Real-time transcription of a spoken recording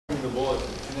the bulletin.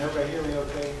 Can everybody hear me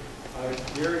okay?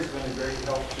 Gary's been a great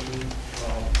help to me.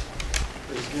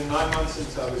 It's been 9 months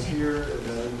since I was here,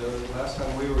 and the last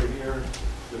time we were here,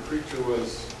 the preacher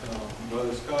was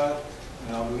Brother Scott,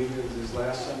 and I believe it was his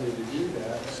last Sunday to do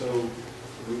that. So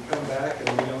we come back and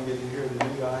we don't get to hear the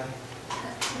new guy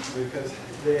because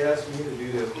they asked me to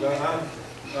do this. But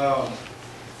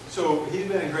so he's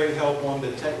been a great help on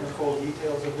the technical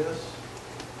details of this.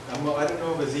 I don't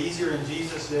know if it's easier in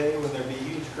Jesus' day when there'd be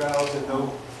huge crowds and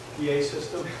no PA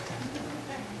system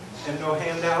and no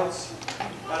handouts.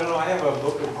 I don't know, I have a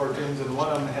book of cartoons and one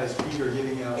of them has Peter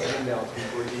giving out handouts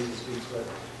before Jesus speaks, but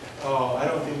I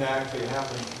don't think that actually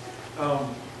happened.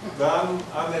 But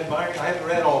I'm admiring, I haven't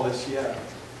read all this yet,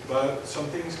 but some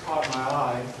things caught my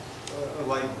eye,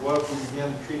 like what if we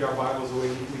begin to treat our Bibles the way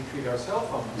we treat our cell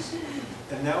phones.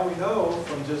 And now we know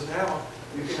from just now,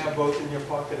 you can have both in your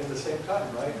pocket at the same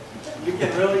time, right? You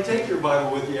can really take your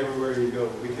Bible with you everywhere you go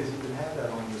because you can have that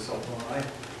on your cell phone, right?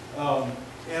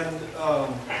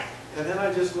 And then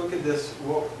I just look at this,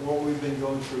 what we've been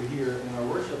going through here in our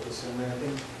worship assembly. I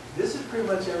think this is pretty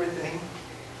much everything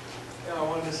I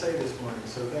wanted to say this morning.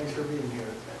 So thanks for being here,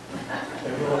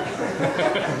 everyone.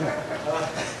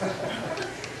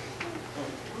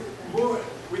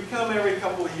 We come every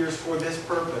couple of years for this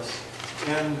purpose,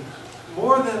 and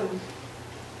more than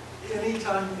any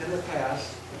time in the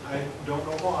past, I don't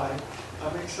know why,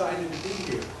 I'm excited to be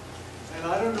here. And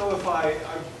I don't know if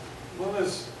one of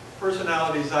those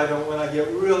personalities when I get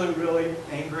really, really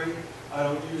angry, I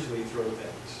don't usually throw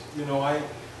things. You know,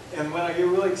 and when I get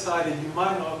really excited, you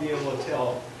might not be able to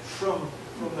tell from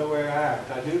the way I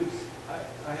act.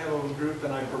 I have a group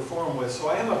that I perform with, so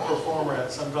I am a performer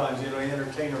at sometimes, you know,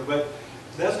 entertainer, but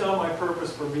that's not my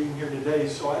purpose for being here today,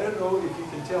 so I don't know if you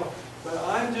can tell. But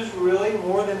I'm just really,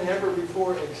 more than ever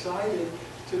before, excited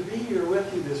to be here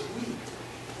with you this week.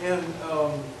 And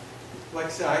like I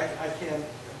said, I can't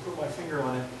put my finger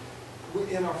on it.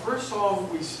 In our first song,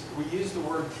 we used the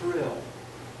word thrill.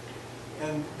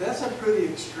 And that's a pretty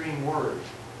extreme word.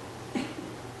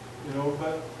 You know,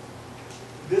 but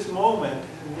this moment,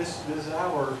 and this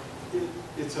hour,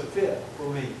 it's a fit for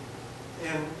me.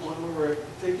 And when we were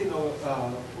taking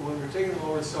the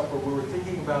Lord's Supper, we were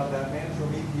thinking about that man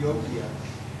from Ethiopia.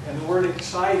 And the word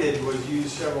excited was used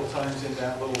several times in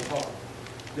that little talk.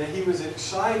 That he was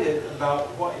excited about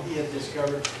what he had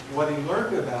discovered, what he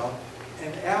learned about,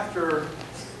 and after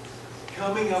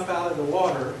coming up out of the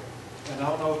water, and I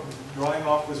don't know if drying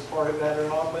off was part of that or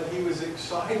not, but he was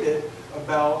excited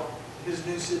about his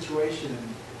new situation.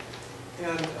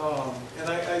 And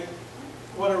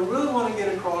what I really want to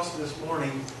get across this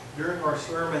morning during our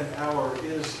sermon hour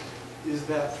is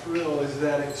that thrill, is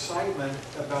that excitement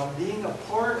about being a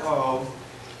part of,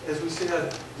 as we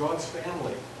said, God's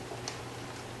family.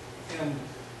 And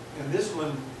this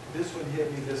one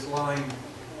hit me, this line,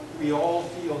 we all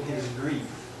feel his grief.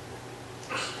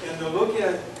 And to look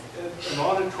at an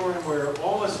auditorium where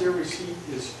almost every seat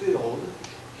is filled,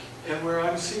 and where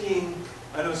I'm seeing,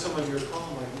 I know some of you are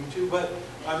calm like me too, but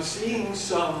I'm seeing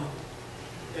some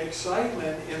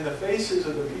excitement in the faces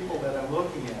of the people that I'm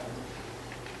looking at.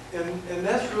 And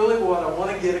that's really what I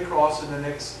want to get across in the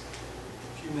next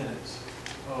few minutes.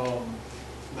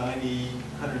 90,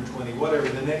 120, whatever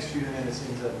the next few minutes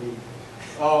ends up being.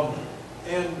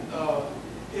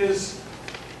 Is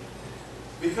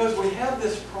because we have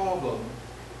this problem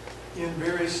in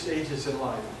various stages in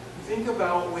life. Think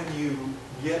about when you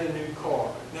get a new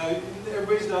car. Now,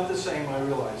 everybody's not the same, I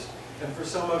realize. And for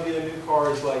some of you, a new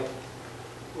car is like,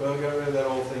 well, got rid of that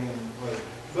old thing and whatever.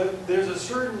 But there's a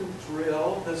certain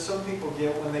thrill that some people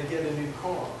get when they get a new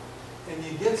car. And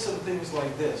you get some things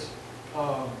like this.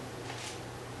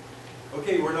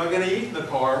 Okay, we're not going to eat in the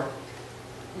car.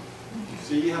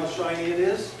 See how shiny it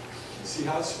is? See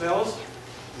how it smells?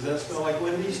 Does that smell like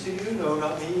Wendy's to you? No,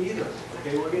 not me either.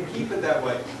 Okay, we're going to keep it that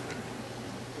way.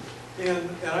 And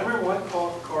I remember one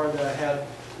car that I had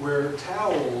where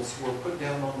towels were put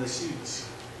down on the seats.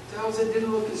 Towels that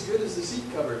didn't look as good as the seat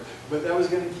cover, but that was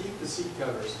going to keep the seat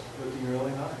covers looking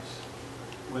really nice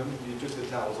when you took the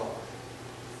towels off.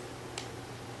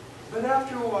 But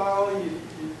after a while,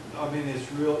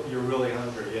 you're really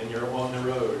hungry and you're on the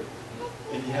road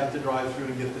and you have to drive through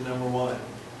and get the number one.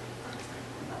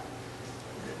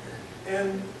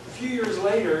 And a few years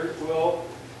later, well,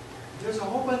 there's a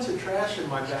whole bunch of trash in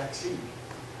my back seat.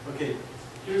 Okay,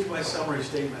 here's my summary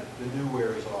statement. The new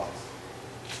wear is off.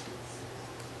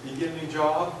 You get a new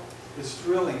job, it's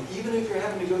thrilling. Even if you're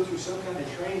having to go through some kind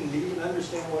of training to even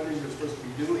understand what it is you're supposed to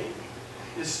be doing,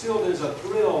 there's a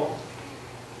thrill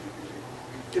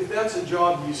if that's a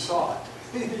job you sought,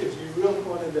 if you really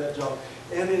wanted that job.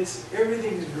 and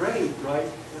everything's great, right?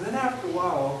 And then after a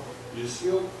while, you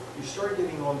start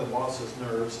getting on the boss's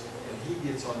nerves, and he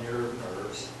gets on your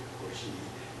nerves, or she,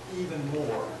 even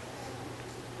more,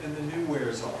 and the new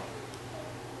wears off.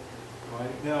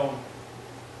 Right? Now,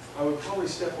 I would probably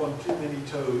step on too many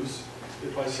toes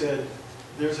if I said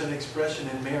there's an expression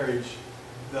in marriage,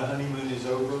 the honeymoon is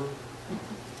over.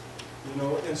 You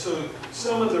know, and so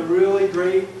some of the really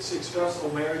great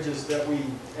successful marriages that we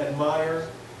admire,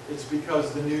 it's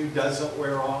because the new doesn't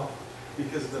wear off,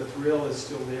 because the thrill is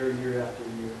still there year after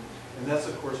year. And that's,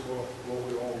 of course, what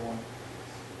we all want.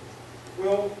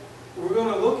 Well, we're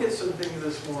going to look at some things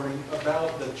this morning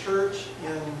about the church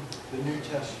in the New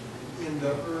Testament, in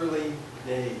the early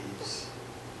days.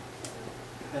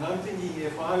 And I'm thinking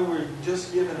if I were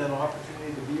just given an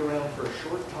opportunity to be around for a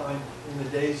short time in the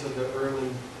days of the early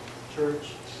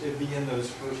church, it'd be in those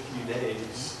first few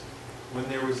days when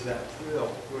there was that thrill,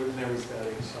 when there was that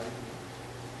excitement.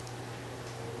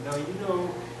 Now, you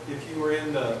know, if you were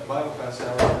in the Bible class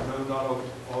hour, I know not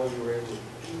all of you were able to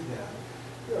do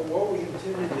that. What we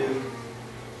intend to do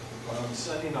on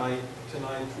Sunday night,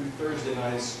 tonight through Thursday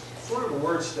night is sort of a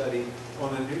word study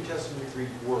on the New Testament Greek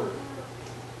word.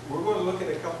 We're going to look at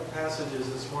a couple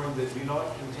passages this morning that do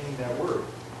not contain that word,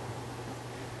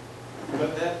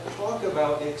 but that talk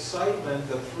about excitement,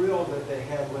 the thrill that they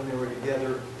had when they were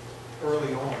together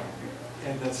early on.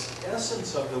 And the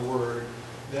essence of the word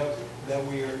that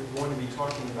we are going to be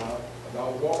talking about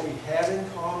what we have in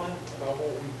common, about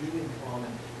what we do in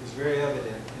common, is very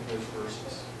evident in those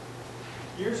verses.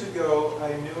 Years ago,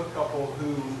 I knew a couple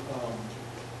who,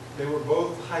 they were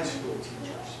both high school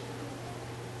teachers.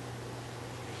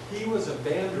 He was a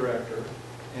band director,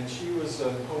 and she was a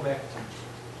home ec teacher.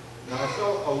 Now, I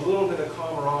felt a little bit of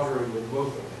camaraderie with both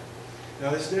of them.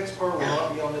 Now, this next part will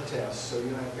not be on the test, so you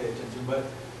don't have to pay attention. But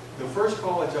the first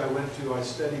college I went to, I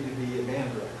studied to be a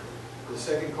band director. The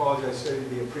second college, I studied to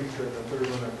be a preacher, and the third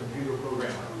one, a computer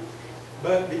programmer.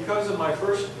 But because of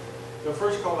the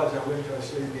first college I went to, I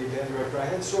studied to be a band director, I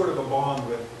had sort of a bond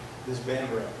with this band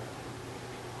director.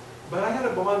 But I had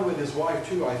a bond with his wife,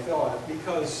 too, I thought,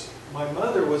 because my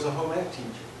mother was a home ec teacher.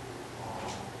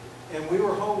 And we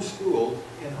were homeschooled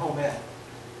in home ec.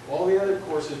 All the other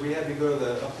courses we had to go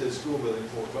up to the school building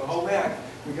for. But home ec,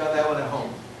 we got that one at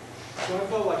home. So I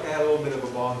felt like I had a little bit of a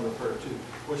bond with her too.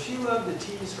 Well, she loved to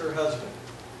tease her husband.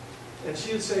 And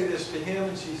she would say this to him,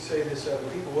 and she'd say this to other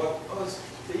people. Well, it's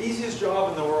the easiest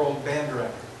job in the world, band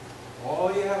director.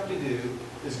 All you have to do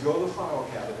is go to the file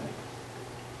cabinet,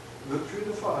 look through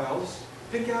the files,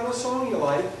 pick out a song you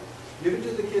like, give it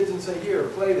to the kids and say, here,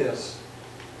 play this.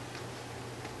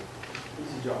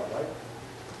 Easy job, right?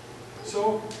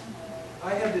 So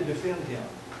I had to defend him.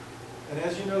 And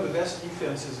as you know, the best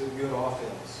defense is a good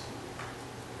offense.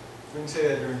 We can say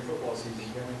that during football season,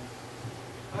 can we?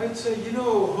 I'd say, you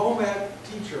know, home ec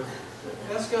teacher,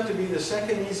 that's got to be the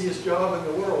second easiest job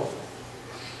in the world.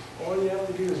 All you have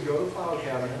to do is go to the file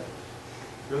cabinet,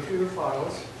 go through the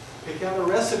files, pick out a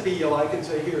recipe you like and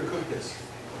say, here, cook this.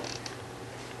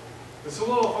 It's a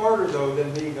little harder, though,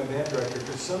 than being a band director,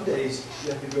 because some days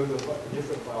you have to go to a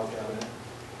different file cabinet.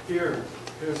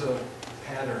 Here's a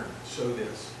pattern, sew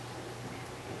this.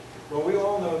 Well, we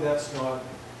all know that's not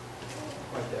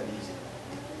quite that easy.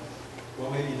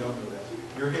 Well, maybe you don't know that.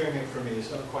 You're hearing it from me.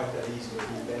 It's not quite that easy to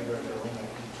be a band director or home ec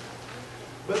teacher.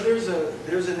 But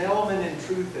there's an element in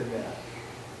truth in that,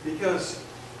 because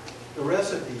the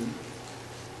recipe,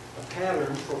 a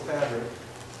pattern for fabric,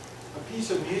 a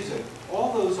piece of music,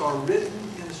 all those are written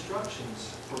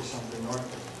instructions for something,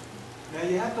 aren't they? Now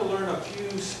you have to learn a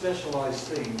few specialized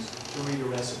things to read a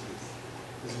recipe.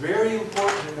 It's very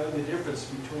important to know the difference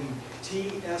between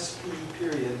TSP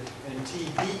period and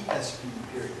TBSP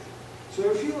period. So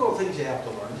there are a few little things you have to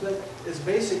learn, but it's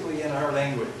basically in our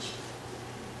language.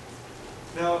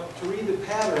 Now, to read the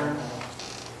pattern,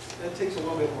 that takes a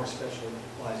little bit more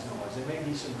specialized knowledge. There may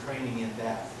be some training in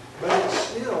that. But it's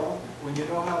still, when you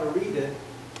know how to read it,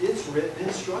 it's written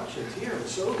instructions. Here,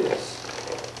 sew this.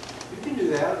 You can do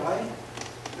that, right?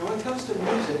 And when it comes to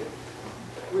music,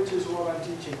 which is what I'm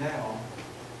teaching now,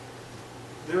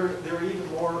 there are even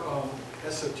more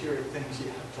esoteric things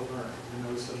you have to learn. You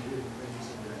know, some hidden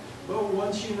things in there. But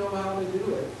once you know how to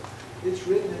do it, it's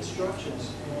written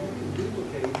instructions. And you can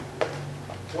duplicate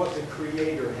what the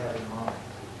Creator had in mind.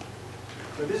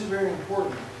 But this is very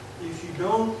important. If you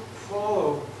don't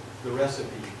follow the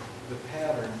recipe, the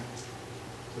pattern,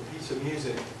 the piece of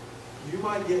music, you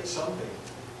might get something,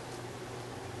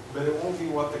 but it won't be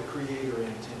what the Creator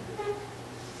intended.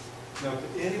 Now,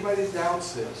 if anybody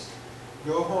doubts this,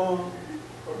 go home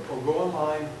or go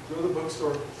online, go to the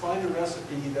bookstore, find a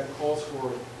recipe that calls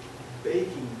for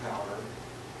baking powder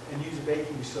and use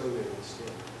baking soda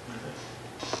instead.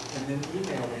 And then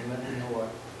email me and let me know what.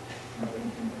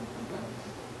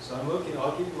 So I'm looking,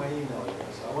 I'll give you my email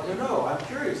address. I want to know, I'm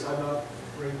curious, I'm not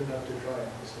brave enough to try it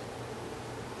myself.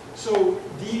 So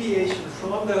deviation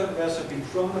from the recipe,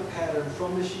 from the pattern,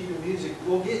 from the sheet of music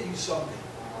will get you something,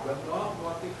 but not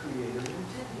what the Creator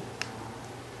intended.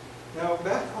 Now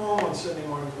back home on Sunday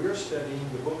mornings, we're studying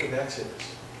the book of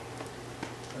Exodus.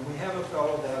 And we have a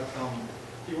fellow that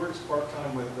he works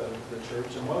part-time with the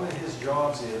church, and one of his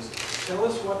jobs is tell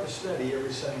us what to study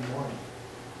every Sunday morning.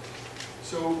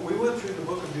 So we went through the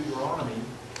book of Deuteronomy,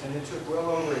 and it took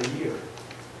well over a year.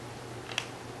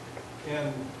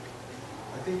 And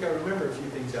I think I remember a few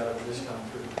things out of it this time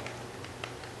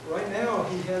through. Right now,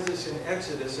 he has us in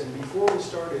Exodus, and before we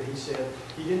started, he said,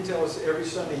 he didn't tell us every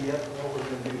Sunday yet what we're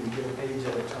going to do. We get a page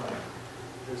at a time.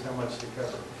 There's how much to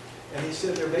cover. And he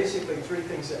said there are basically three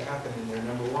things that happen in there.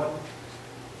 Number one,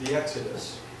 the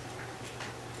Exodus,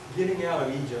 getting out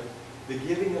of Egypt, the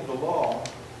giving of the law,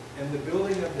 and the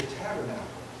building of the tabernacle.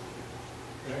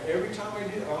 You know, every time I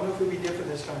do, I don't know if it'll be different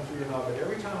this time for you or not, but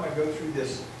every time I go through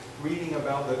this reading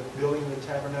about the building of the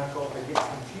tabernacle, I get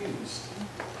confused.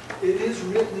 It is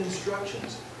written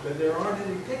instructions, but there aren't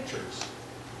any pictures.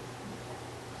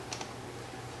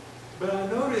 But I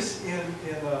notice in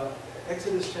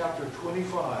Exodus chapter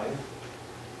 25,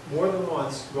 more than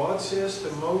once, God says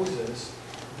to Moses,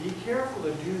 be careful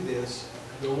to do this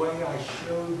the way I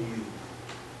showed you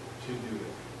to do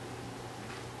it.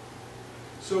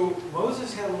 So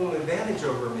Moses had a little advantage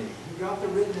over me. He got the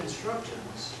written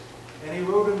instructions, and he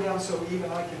wrote them down so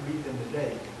even I could read them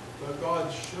today. But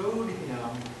God showed him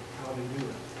how to do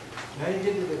it. Now you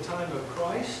get to the time of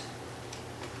Christ,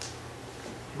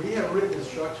 we have written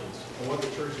instructions on what the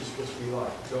church is supposed to be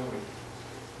like, don't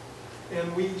we?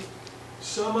 And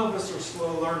some of us are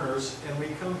slow learners, and we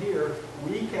come here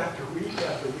week after week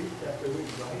after week after week,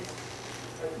 right?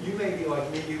 You may be like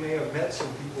me, you may have met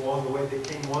some people along the way that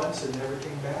came once and never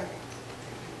came back.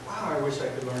 Wow, I wish I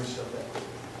could learn stuff that quickly.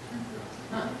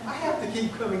 I have to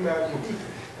keep coming back week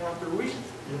after week.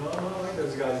 You know, I'm not like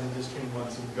those guys that just came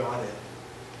once and got it.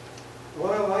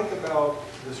 What I like about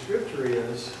the scripture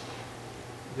is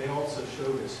they also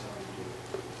showed us how to do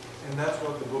it. And that's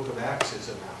what the book of Acts is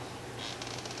about.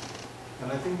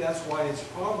 And I think that's why it's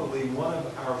probably one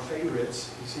of our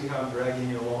favorites. You see how I'm dragging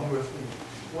you along with me?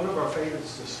 One of our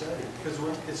favorites to study. Because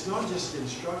it's not just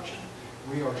instruction.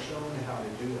 We are shown how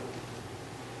to do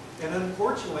it. And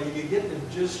unfortunately, you get to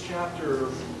just chapter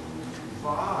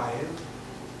 5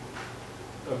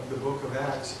 of the book of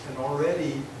Acts, and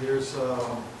already there's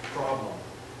a problem.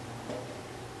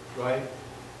 Right?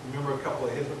 Remember a couple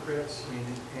of hypocrites? I mean,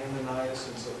 Ananias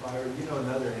and Sapphira. You know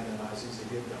another Ananias, he's a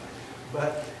good guy.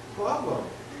 But problem,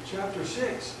 chapter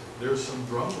 6, there's some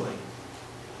grumbling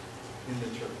in the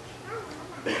church.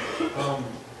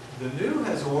 The new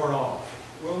has worn off.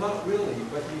 Well, not really,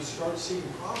 but you start seeing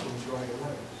problems right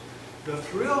away. The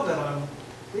thrill that I'm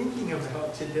thinking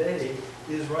about today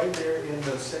is right there in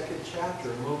the 2nd chapter,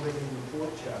 a little bit in the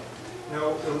 4th chapter. Now,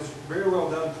 it was very well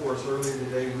done for us earlier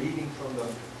today, reading from the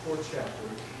 4th chapter.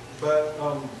 But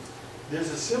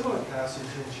there's a similar passage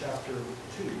in chapter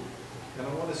 2. And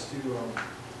I want us to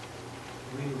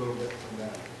read a little bit from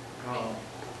that.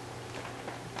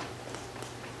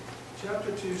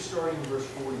 Chapter 2, starting in verse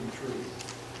 43.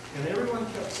 And everyone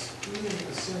kept feeling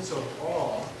a sense of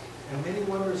awe, and many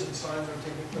wonders and signs were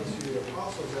taking place through the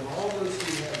apostles, and all those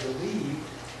who had believed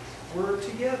were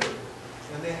together.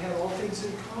 And they had all things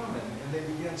in common, and they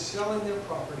began selling their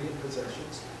property and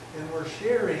possessions, and were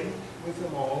sharing with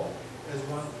them all as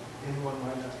anyone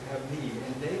might have need.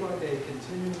 And day by day,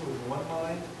 continuing with one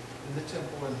mind in the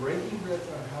temple, and breaking bread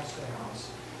from house to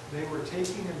house, they were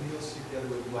taking their meals together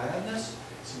with gladness,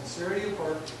 sincerity of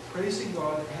heart, praising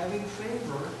God, and having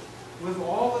favor with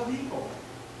all the people.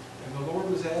 And the Lord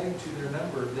was adding to their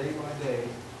number day by day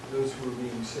those who were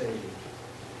being saved.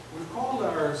 We've called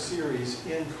our series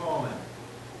In Common.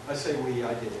 I say we,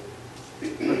 I did.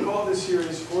 I called this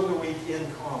series For the Week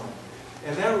In Common.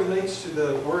 And that relates to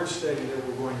the word study that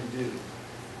we're going to do.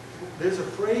 There's a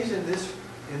phrase in this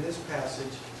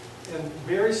passage, and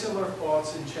very similar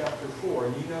thoughts in chapter 4.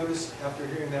 And you notice after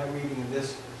hearing that reading in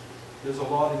this, there's a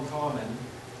lot in common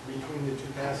between the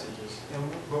two passages.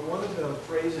 But one of the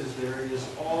phrases there is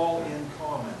all in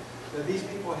common. That these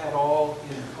people had all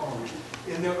in common.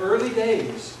 In the early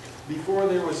days, before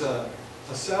there was a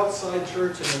South Side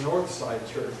church and a North Side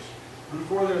church,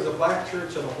 before there was a black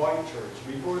church and a white church,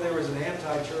 before there was an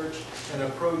anti-church and a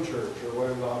pro-church, or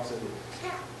whatever the opposite is.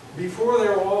 Before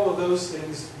there were all of those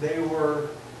things, they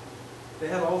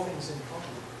had all things in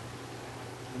common.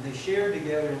 And they shared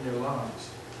together in their lives.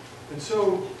 And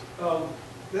so,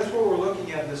 that's what we're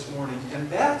looking at this morning, and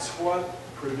that's what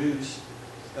produced,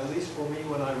 at least for me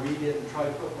when I read it and try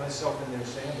to put myself in their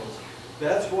sandals,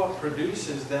 that's what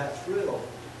produces that thrill,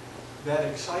 that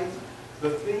excitement. The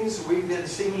things we've been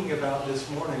singing about this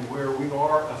morning, where we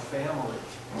are a family,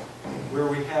 where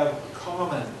we have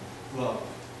common love.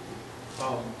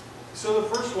 So the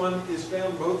first one is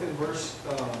found both in verse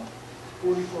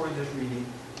 44 in this reading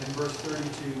and verse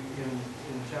 32 in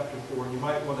chapter 4. You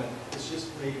might want to, it's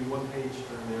just maybe one page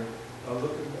turn there,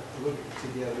 look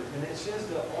together. And it says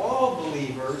that all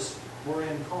believers were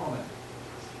in common,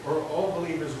 or all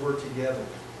believers were together.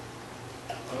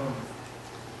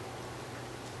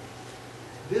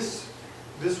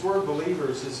 This word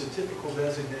believers is a typical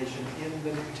designation in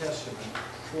the New Testament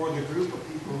for the group of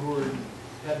people who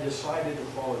have decided to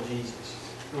follow Jesus.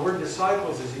 The word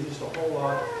disciples is used a whole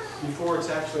lot before it's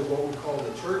actually what we call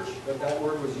the church, but that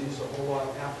word was used a whole lot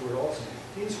afterward also.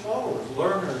 It means followers,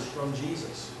 learners from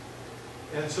Jesus.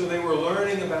 And so they were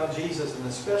learning about Jesus, and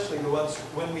especially the ones,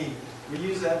 when we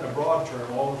use that in a broad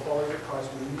term, all the followers of Christ,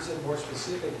 we use it more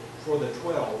specific for the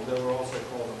 12 that were also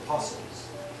called apostles.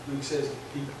 Luke says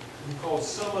he called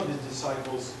some of his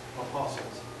disciples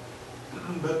apostles.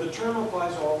 But the term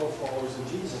applies to all the followers of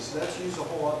Jesus. So that's used a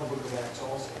whole lot in the book of Acts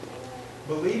also.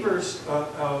 Believers,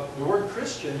 the word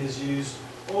Christian is used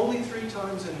only 3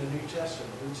 times in the New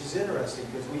Testament, which is interesting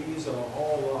because we use it a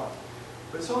whole lot.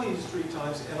 But it's only used 3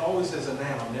 times, and always as a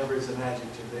noun, never as an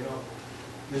adjective.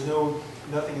 There's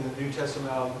nothing in the New Testament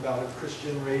about a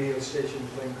Christian radio station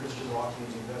playing Christian rock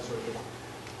music, that sort of thing.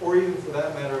 Or even for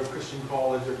that matter, a Christian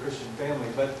college or Christian family.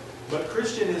 But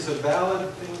Christian is a valid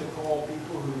thing to call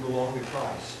people who belong to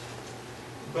Christ.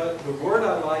 But the word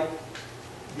I like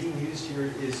being used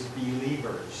here is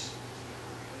believers.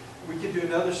 We could do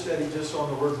another study just on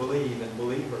the word believe and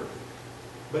believer.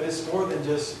 But it's more than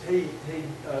just, hey,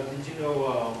 did you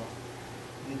know,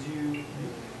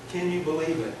 can you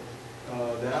believe it?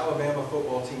 The Alabama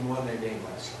football team won their game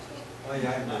last night. Oh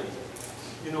yeah, I believe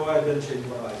it. You know, I've been shaking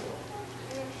my eyes off.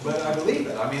 But I believe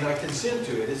it. I mean, I consent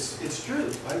to it. It's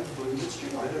true. I believe it's true.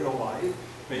 I don't know why.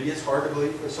 Maybe it's hard to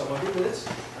believe for some of you, but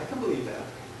I can believe that.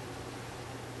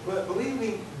 But believe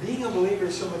me, being a believer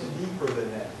is so much deeper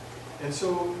than that. And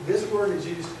so this word is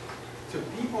used to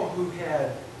people who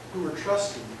were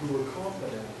trusting, who were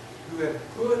confident, who had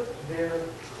put their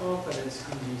confidence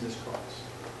in Jesus Christ.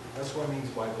 That's what it means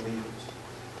by believers.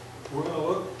 We're going to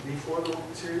look, before the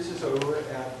series is over,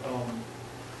 at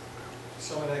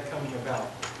some of that coming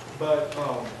about. But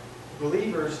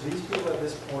believers, these people at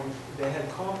this point, they had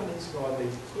confidence in God. They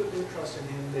put their trust in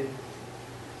Him.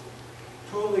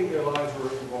 Totally their lives were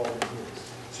involved in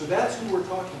His. So that's who we're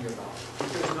talking about.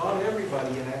 Because not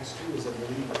everybody in Acts 2 is a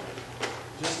believer.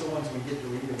 Just the ones we get to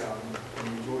read about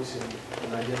and rejoice in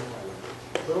and identify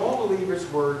with. But all believers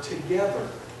were together.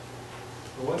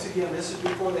 But once again, this is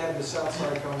before they had the South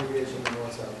Side congregation and the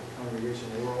North Side congregation.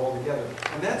 They were all together.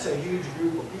 And that's a huge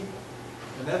group of people.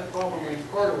 And that's probably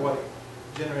part of what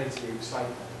generates the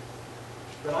excitement.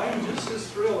 But I'm just as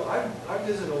thrilled. I've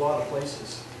visited a lot of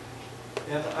places.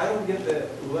 And I don't get the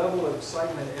level of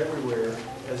excitement everywhere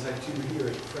as I do here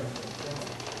at Franklin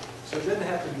County. So it doesn't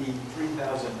have to be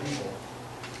 3,000 people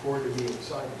for it to be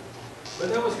exciting. But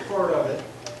that was part of it.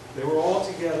 They were all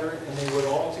together, and they were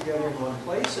all together in one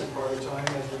place, and part of the time,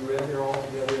 as we read, they're all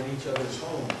together in each other's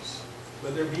homes.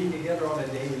 But they're being together on a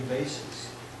daily basis.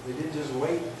 They didn't just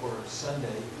wait for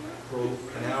Sunday, for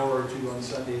an hour or two on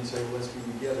Sunday and say, well, let's be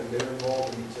together. They're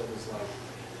involved in each other's life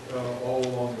all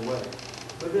along the way.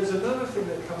 But there's another thing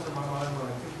that comes to my mind when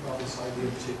I think about this idea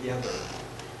of together,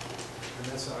 and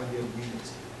that's the idea of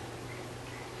unity.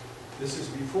 This is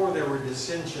before there were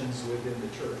dissensions within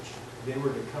the church. They were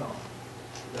to come.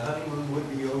 The honeymoon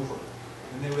would be over,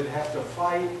 and they would have to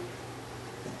fight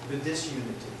the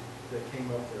disunity that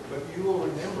came up there. But you will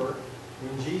remember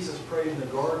when Jesus prayed in the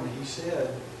garden, He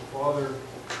said, Father,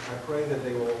 I pray that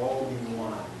they will all be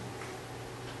one.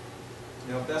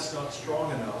 Now, if that's not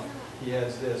strong enough, He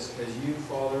adds this, as you,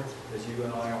 Father, as you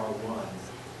and I are one.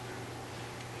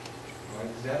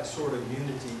 Right? That sort of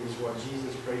unity is what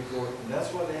Jesus prayed for, and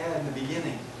that's what they had in the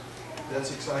beginning.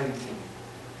 That's exciting to me.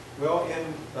 Well,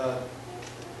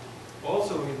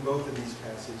 also in both of these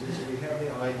passages, we have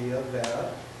the idea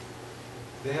that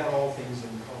they had all things in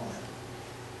common.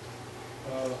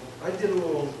 I did a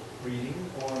little reading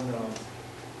on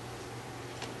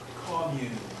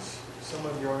communes. Some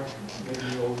of you aren't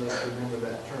maybe old enough to remember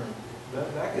that term.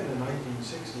 Back in the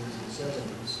 1960s and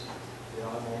 70s, yeah,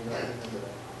 I'm old enough to remember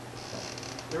that.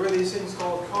 There were these things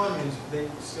called communes. They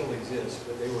still exist,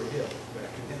 but they were hip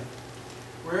back then.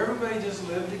 Where everybody just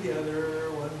lived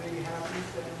together, one big happy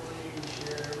family,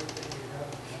 share everything, you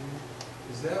have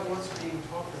Is that what's being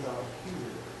talked about here?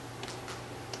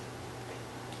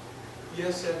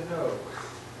 Yes and no.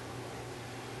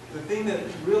 The thing that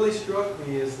really struck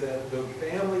me is that the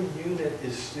family unit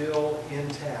is still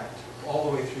intact all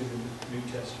the way through the New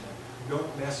Testament.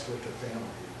 Don't mess with the family.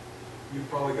 You've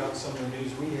probably got some of the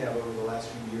news we have over the last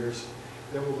few years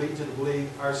that will lead you to believe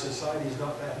our society is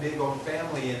not that big on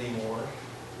family anymore,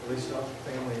 at least not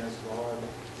family as God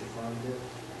defined it.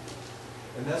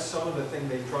 And that's some of the thing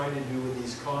they tried to do with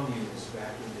these communes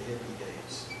back in the hippie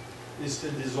days, is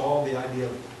to dissolve the idea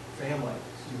of family.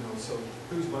 You know, so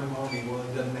who's my mommy? Well,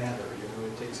 it doesn't matter. You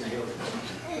know, it takes a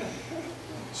village.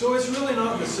 So it's really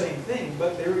not the same thing,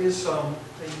 but there is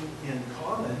something in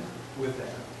common with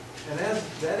that. And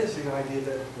that is the idea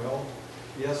that, well,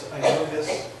 yes, I know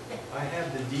this, I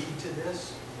have the deed to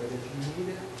this, but if you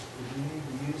need it, if you need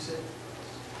to use it,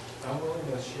 I'm willing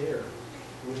to share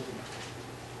with you.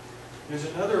 There's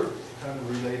another kind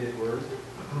of related word,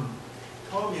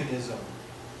 communism.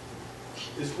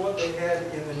 Is what they had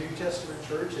in the New Testament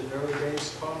church in the early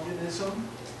days communism?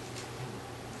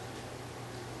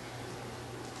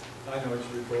 I know it's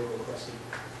a rhetorical question.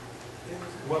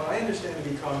 What I understand to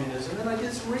be communism, and I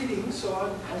did some reading, so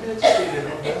I'm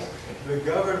educated on this, the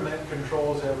government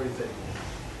controls everything.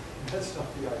 That's not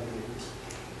the idea.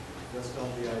 That's not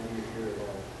the idea here at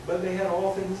all. But they had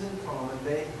all things in common.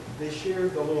 They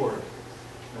shared the Lord.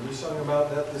 And we sung about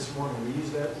that this morning. We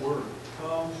used that word.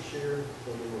 Come, share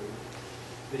the Lord.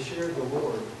 They shared the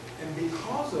Lord. And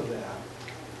because of that,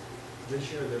 they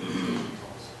share their possessions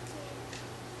also.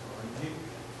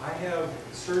 I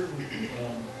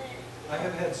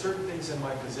have had certain things in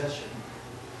my possession.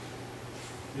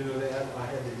 You know, I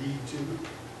had the deed to,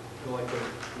 like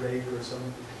a rake or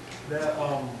something, that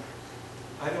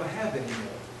I don't have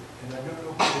anymore. And I don't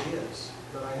know what it is.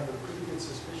 But I have a pretty good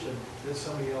suspicion that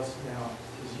somebody else now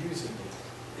is using it.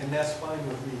 And that's fine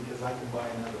with me because I can buy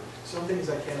another. Some things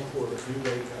I can't afford, a new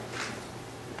rake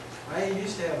I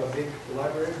used to have a big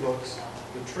library of books.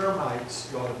 The termites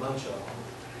got a bunch of them.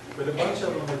 But a bunch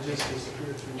of them have just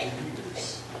disappeared through the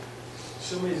years.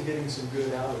 Somebody's getting some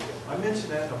good out of them. I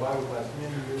mentioned that in a Bible class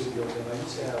many years ago that I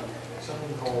used to have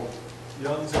something called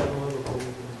Young's Analytical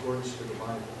Concordance to the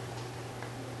Bible.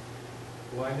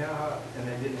 Well, I now have, and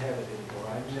I didn't have it anymore.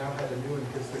 I now have a new one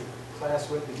because the class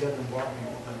went together and bought me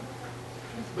one.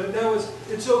 But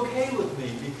it's okay with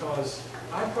me because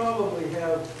I probably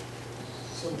have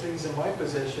some things in my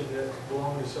possession that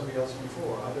belonged to somebody else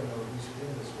before. I don't know who's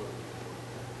been this way.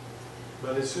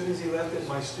 But as soon as he left it in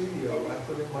my studio, I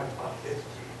put it in my pocket.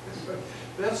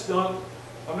 That's not,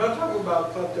 I'm not talking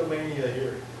about kleptomania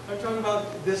here. I'm talking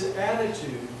about this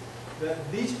attitude that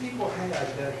these people had,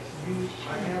 that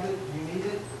I have it, you need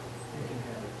it, you can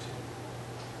have it too.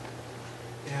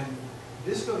 And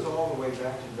this goes all the way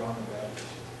back to John the Baptist.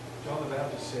 John the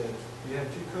Baptist said, you have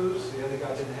 2 coats, the other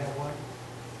guy didn't have one,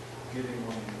 give him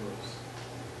one of yours.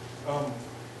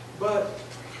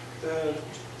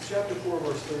 Chapter 4,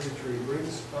 verse 33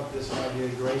 brings up this idea,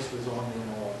 grace was on them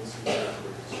all. This is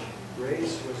what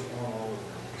grace was on all of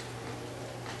them.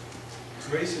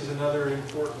 Grace is another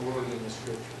important word in the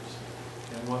Scriptures,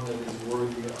 and one that is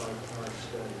worthy of our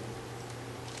study.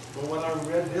 But when I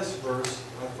read this verse,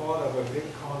 I thought of a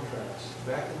big contrast.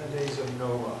 Back in the days of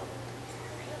Noah.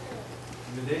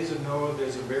 In the days of Noah,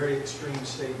 there's a very extreme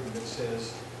statement that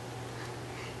says,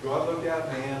 God looked at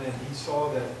man and he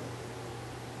saw that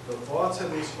the thoughts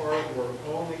of his heart were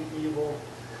only evil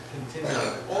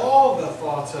continually. All the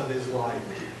thoughts of his life,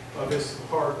 of his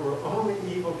heart, were only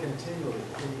evil continually.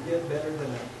 Can you get better than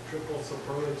a triple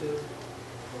superlative?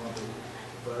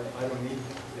 But I don't need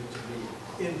it to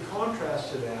be. In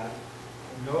contrast to that,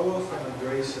 Noah found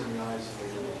grace in the eyes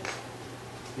of the Lord.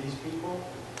 These people,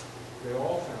 they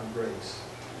all found grace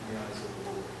in the eyes of the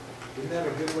Lord. Isn't that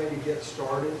a good way to get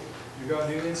started? You got a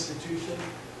new institution,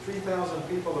 3,000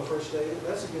 people the first day,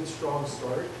 that's a good strong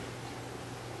start.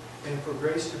 And for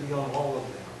grace to be on all of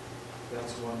them,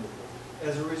 that's wonderful.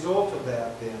 As a result of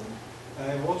that then,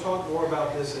 and we'll talk more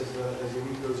about this as the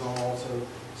week goes on also,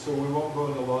 so we won't go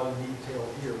into a lot of detail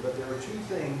here, but there are 2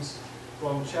 things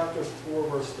from chapter 4,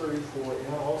 verse 34,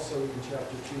 and also in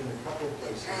chapter 2 in a couple of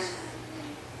places.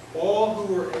 All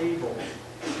who were able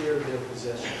shared their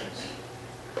possessions.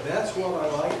 That's what I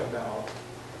like about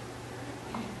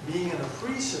being in a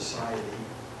free society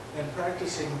and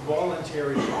practicing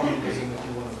voluntary communism, if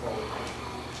you want to call it.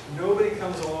 Nobody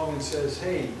comes along and says,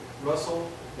 hey, Russell,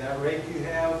 that rake you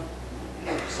have,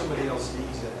 somebody else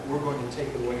needs it. We're going to take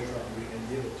it away from you and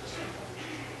give it to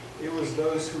somebody. It was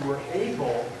those who were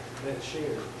able that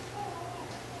shared.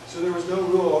 So there was no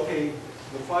rule, okay,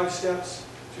 the 5 steps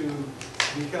to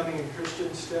becoming a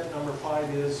Christian, step number 5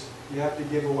 is you have to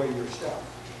give away your stuff.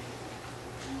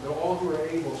 But all who are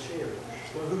able shared.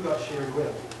 Well, who got shared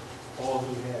with? All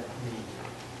who had need.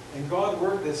 And God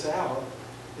worked this out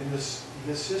in this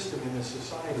system, in this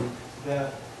society,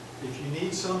 that if you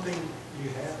need something, you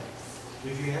have it.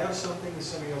 If you have something and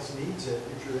somebody else needs it,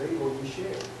 if you're able, you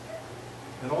share.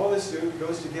 And all this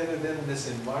goes together then in this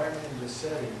environment, in this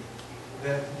setting,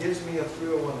 that gives me a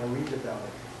thrill when I read about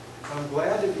it. I'm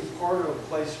glad to be part of a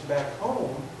place back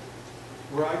home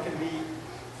where I can be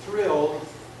thrilled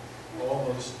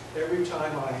almost every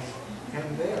time I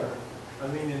am there. I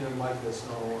mean in a like this,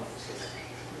 not a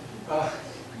lot.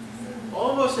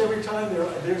 Almost every time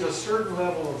there's a certain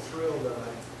level of thrill that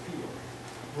I feel.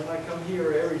 When I come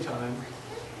here every time,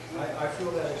 I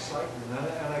feel that excitement,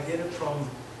 and I get it from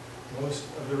most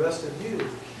of the rest of you.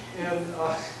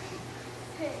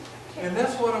 And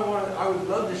that's what I would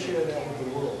love to share that with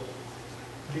the world.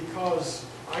 Because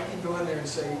I can go in there and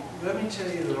say, let me tell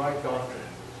you the right doctrine.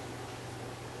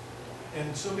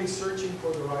 And somebody searching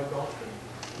for the right doctrine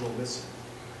will listen.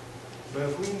 But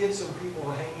if we can get some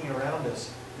people hanging around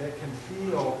us that can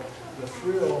feel the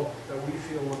thrill that we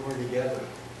feel when we're together,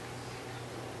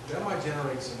 that might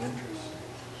generate some interest.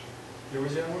 There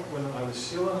was when I was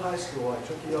still in high school, I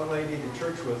took a young lady to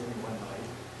church with me one night.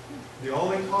 The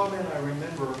only comment I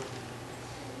remember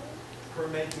her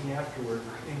making afterward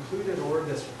included a word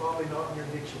that's probably not in your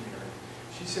dictionary.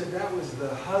 She said that was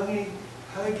the hugging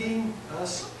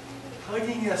us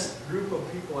group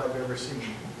of people I've ever seen.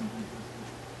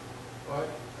 Right?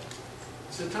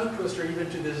 It's a tongue twister even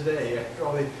to this day.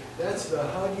 Probably that's the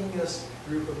huggingest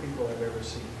group of people I've ever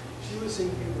seen. She was seeing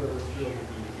people that were thrilled to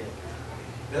be together.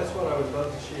 That's what I would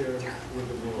love to share with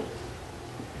the world.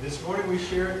 This morning we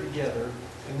share it together,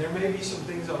 and there may be some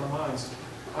things on our minds.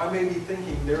 I may be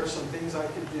thinking there are some things I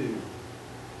could do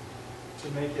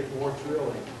to make it more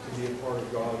thrilling to be a part of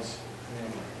God's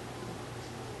family.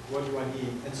 What do I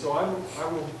need? And so I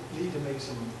will need to make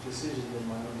some decisions in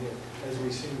my own head as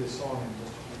we sing this song in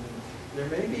just a few minutes. There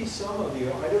may be some of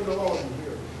you, I don't know all of you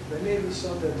here, there may be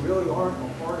some that really aren't a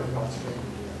part of God's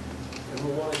family yet, and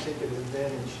will want to take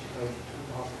advantage of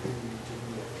the opportunity to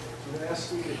do that. So I'm going to ask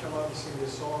Steve to come up and sing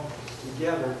this song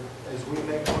together as we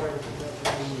make whatever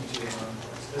commitment we need to in our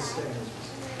hearts. Let's stand as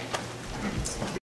we sing.